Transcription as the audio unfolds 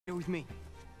with me.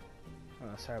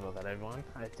 Sorry about that, everyone.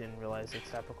 I didn't realize it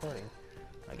stopped recording.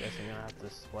 I guess I'm gonna have to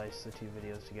splice the two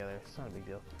videos together. It's not a big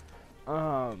deal.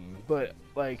 But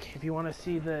like, if you want to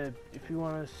see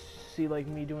like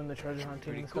me doing the treasure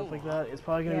hunting and stuff like that, it's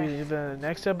probably gonna be the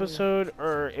next episode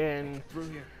or in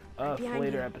a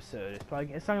later episode.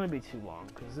 It's not gonna be too long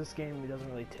because this game doesn't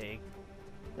really take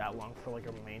that long for like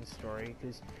a main story.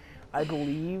 Because I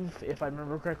believe, if I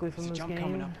remember correctly from this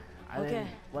game,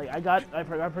 I got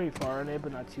pretty far in it,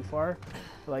 but not too far,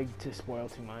 like to spoil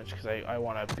too much, because I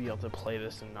want to be able to play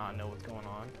this and not know what's going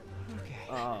on. Okay.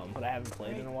 But I haven't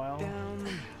played in a while.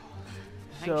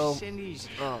 So, what are you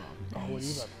about to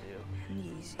do?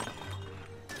 Easy.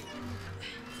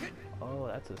 Oh,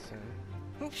 that's a sin.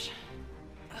 Oops.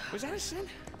 Was that a sin?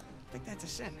 I think that's a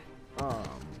sin.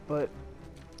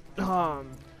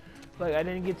 Like, I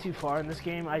didn't get too far in this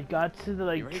game. I got to the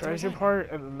like treasure part,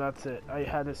 and then that's it. I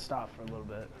had to stop for a little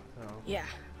bit. So, yeah.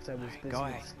 Because I was busy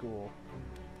with school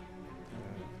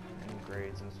and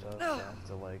grades and stuff. So I have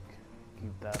to like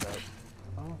keep that up.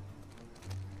 Oh, can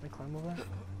I climb over that?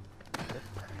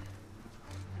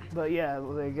 But yeah,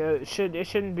 like it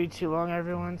shouldn't be too long,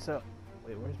 everyone. So,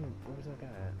 wait, where's that guy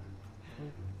at?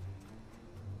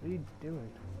 What are you doing?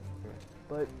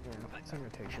 But yeah, it's not gonna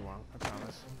take too long. I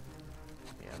promise.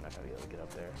 Yeah, I'm not gonna be able to get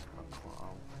up there.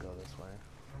 I'll go this way.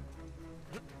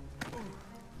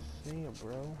 See ya,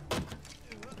 bro.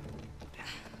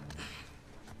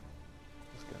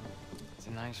 Let's go. It's a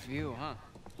nice view, huh?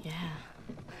 Yeah.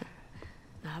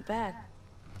 Not bad.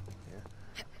 Yeah.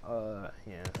 I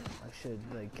should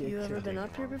like get. You ever been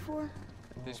up here before?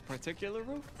 This particular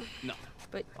roof? No.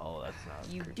 But oh, that's not.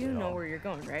 You do know where you're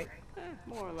going, right?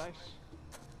 More or less.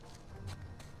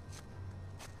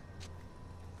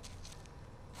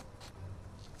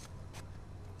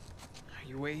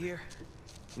 You wait here,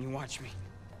 and you watch me.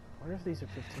 What if these are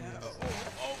 15 minutes? Wait,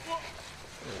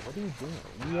 what are you doing?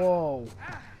 Whoa!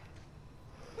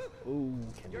 Ooh,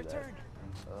 can't do that. Turn.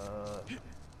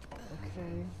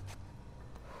 Okay.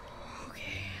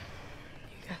 Okay.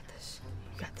 You got this.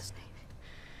 You got this, Nate.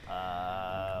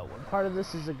 What part of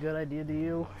this is a good idea to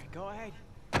you? Alright, go ahead.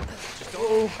 Just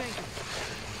don't think.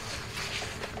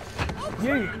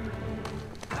 Yeah.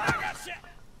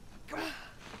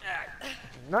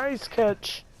 Nice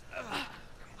catch.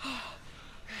 I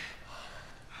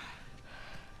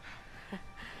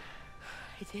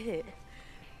did it.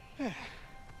 Of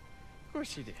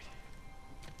course you did.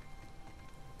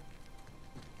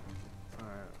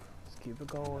 Alright, let's keep it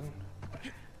going.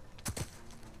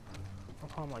 I'll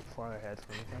call him like far ahead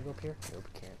for me. Can I go up here? Nope,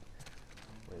 can't.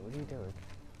 Wait, what are you doing?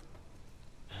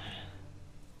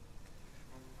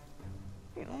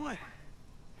 You know what?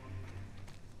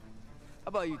 How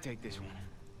about you take this one?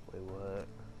 Wait, what?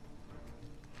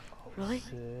 Oh, Really?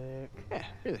 Sick. Yeah,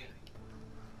 really.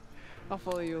 I'll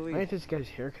follow your lead. I hate this guy's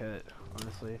haircut,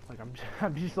 honestly. Like, I'm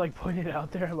just like pointing it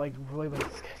out there, like, really like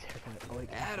this guy's haircut. Like,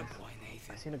 Attaboy,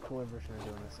 Nathan. I've seen a cooler version of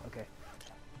doing this. Okay.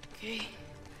 Okay.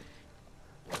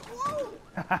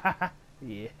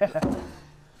 Yeah.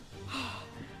 How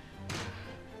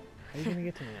are you gonna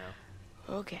get to me now?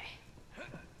 Okay.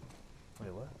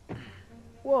 Wait, what?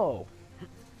 Whoa!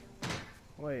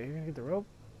 Wait, are you gonna get the rope?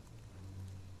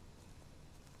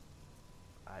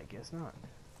 I guess not.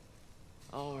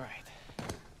 All right.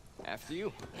 After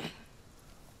you.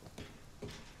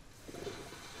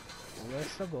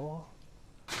 Let's go.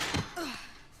 Well,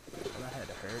 that had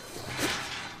to hurt.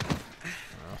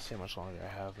 I'll see how much longer I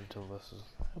have until this is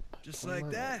up. Just like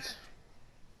that.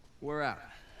 We're out.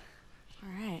 All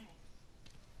right.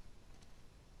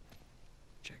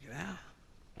 Check it out.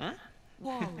 Huh?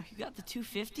 Whoa, you got the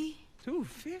 250?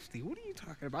 250? What are you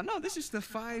talking about? No, this is the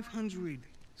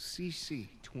 500cc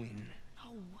twin.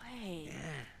 No way.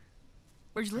 Yeah.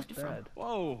 Where'd you lift it from?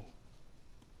 Whoa.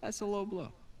 That's a low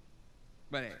blow.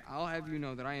 But hey, I'll have you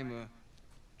know that I am a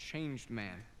changed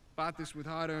man. Bought this with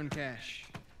hard-earned cash.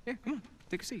 Here, come on.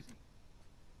 Take a seat.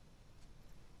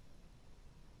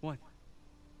 What?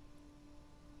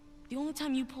 The only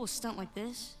time you pull a stunt like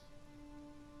this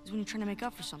is when you're trying to make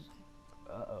up for something.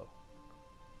 Uh-oh.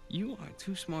 You are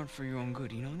too smart for your own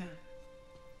good, you know that?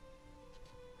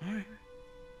 Alright.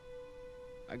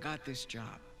 I got this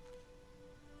job.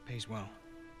 Pays well.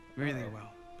 Really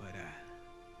well. But,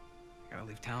 I gotta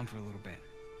leave town for a little bit.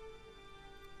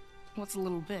 What's a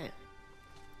little bit?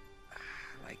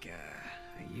 Like, a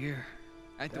year.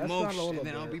 At the That's not most, a little and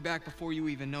then I'll bit. be back before you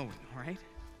even know it, alright?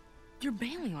 You're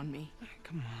bailing on me.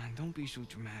 Come on, don't be so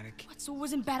dramatic. What, so it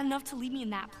wasn't bad enough to leave me in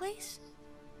that place?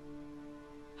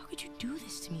 How could you do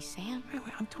this to me, Sam? Wait,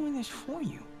 I'm doing this for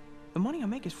you. The money I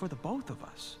make is for the both of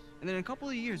us. And then in a couple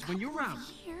of years, when you're out...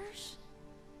 Years?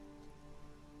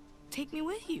 take me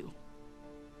with you.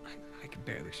 I can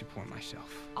barely support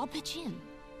myself. I'll pitch in.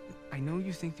 I know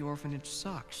you think the orphanage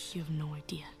sucks. You have no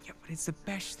idea. Yeah, but it's the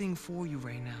best thing for you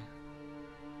right now.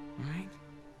 All right?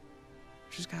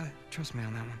 Just gotta trust me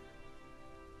on that one.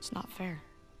 It's not fair.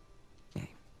 Yeah.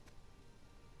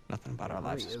 Nothing about our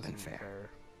lives has been fair.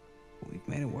 But we've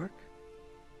made it work.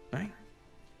 Right?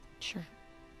 Sure.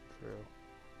 True.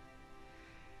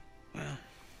 Well,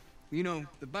 you know,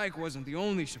 the bike wasn't the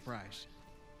only surprise.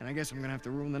 And I guess I'm gonna have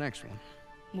to ruin the next one.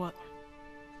 What?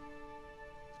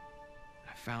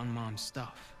 I found Mom's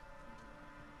stuff.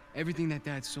 Everything that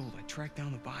Dad sold, I tracked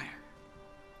down the buyer.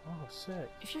 Oh,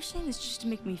 sick. If you're saying this just to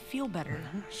make me feel better...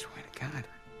 I swear to God.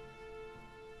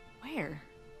 Where?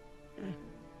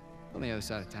 On the other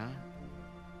side of town.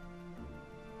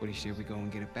 What do you say we go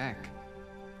and get it back?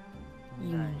 You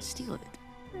mean steal it?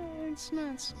 It's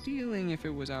not stealing if it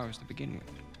was ours to begin with.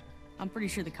 I'm pretty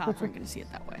sure the cops aren't gonna see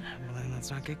it that way. Well, then let's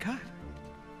not get caught.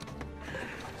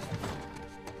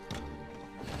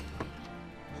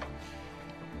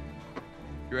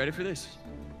 You ready for this?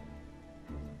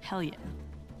 Hell yeah.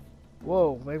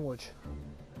 Whoa, language.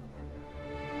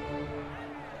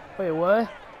 Wait, what?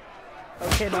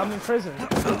 Okay, now I'm in prison.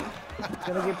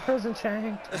 Gonna get prison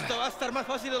chained. Esto va a estar más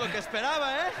fácil de lo que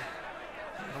esperaba, ¿eh?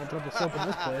 I'll drop the soap in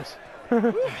this place.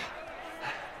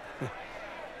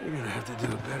 You're gonna have to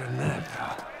do it better than that,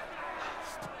 pal.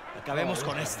 Acabemos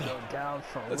con esto. Go down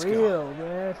for Let's real,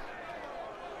 man.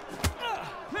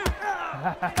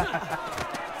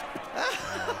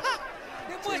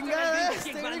 Chingada,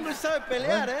 este gringo sabe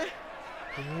pelear, ¿eh?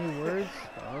 Any words?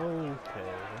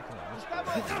 Okay.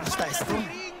 ¿Cómo está esto?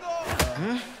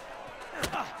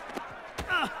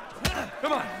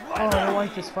 Come on! Oh, I don't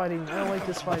like this fighting. I don't like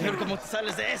this A fighting. ver cómo te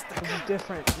sales de esta. This is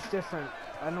different. It's different.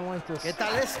 I don't like this. ¿Qué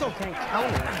tal esto? I can't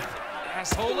counter.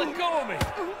 Asshole, let go of me!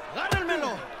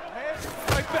 ¡Agárrenmelo!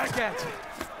 Right back at you!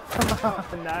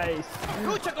 Nice.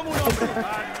 ¡Lucha como un hombre!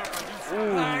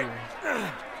 Ooh.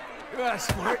 You are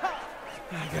smart.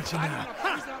 I got you now.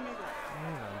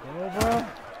 Go, bro.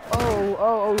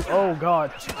 Oh, God.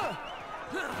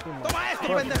 ¡Toma esto,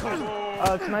 pendejo!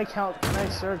 Can I count? Can I,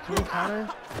 sir? Can we counter?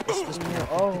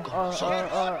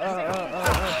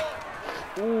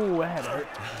 Ooh, that had hurt.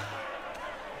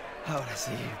 Ahora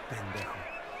sí, pendejo.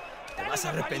 Te vas a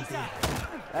arrepentir.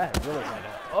 That really hurt.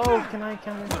 Oh, can I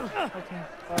counter? Okay.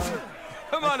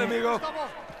 Come on, amigo!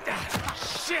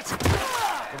 Shit!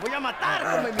 ¡Te voy a matar,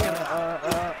 come mierda!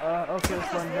 Okay,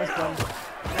 that's done.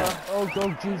 Oh,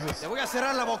 Jesus. Te voy a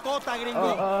cerrar la bocota,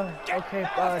 gringo. Okay,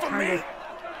 trying to...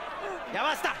 ¡Ya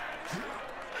basta!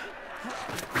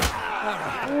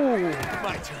 Ooh.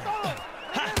 My turn.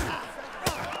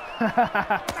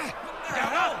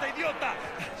 ¡Carajo, idiota!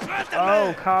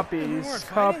 Oh, copies.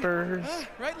 Coppers.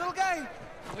 Right, little guy?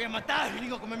 Te voy a matar,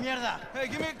 gringo, come mierda. Hey,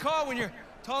 give me a call when you're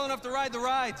tall enough to ride the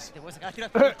rides. Te voy a sacar a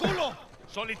tirar por el culo.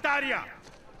 Solitaria!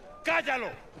 ¡Cállalo!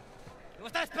 Te voy a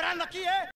estar esperando aquí, ¿eh?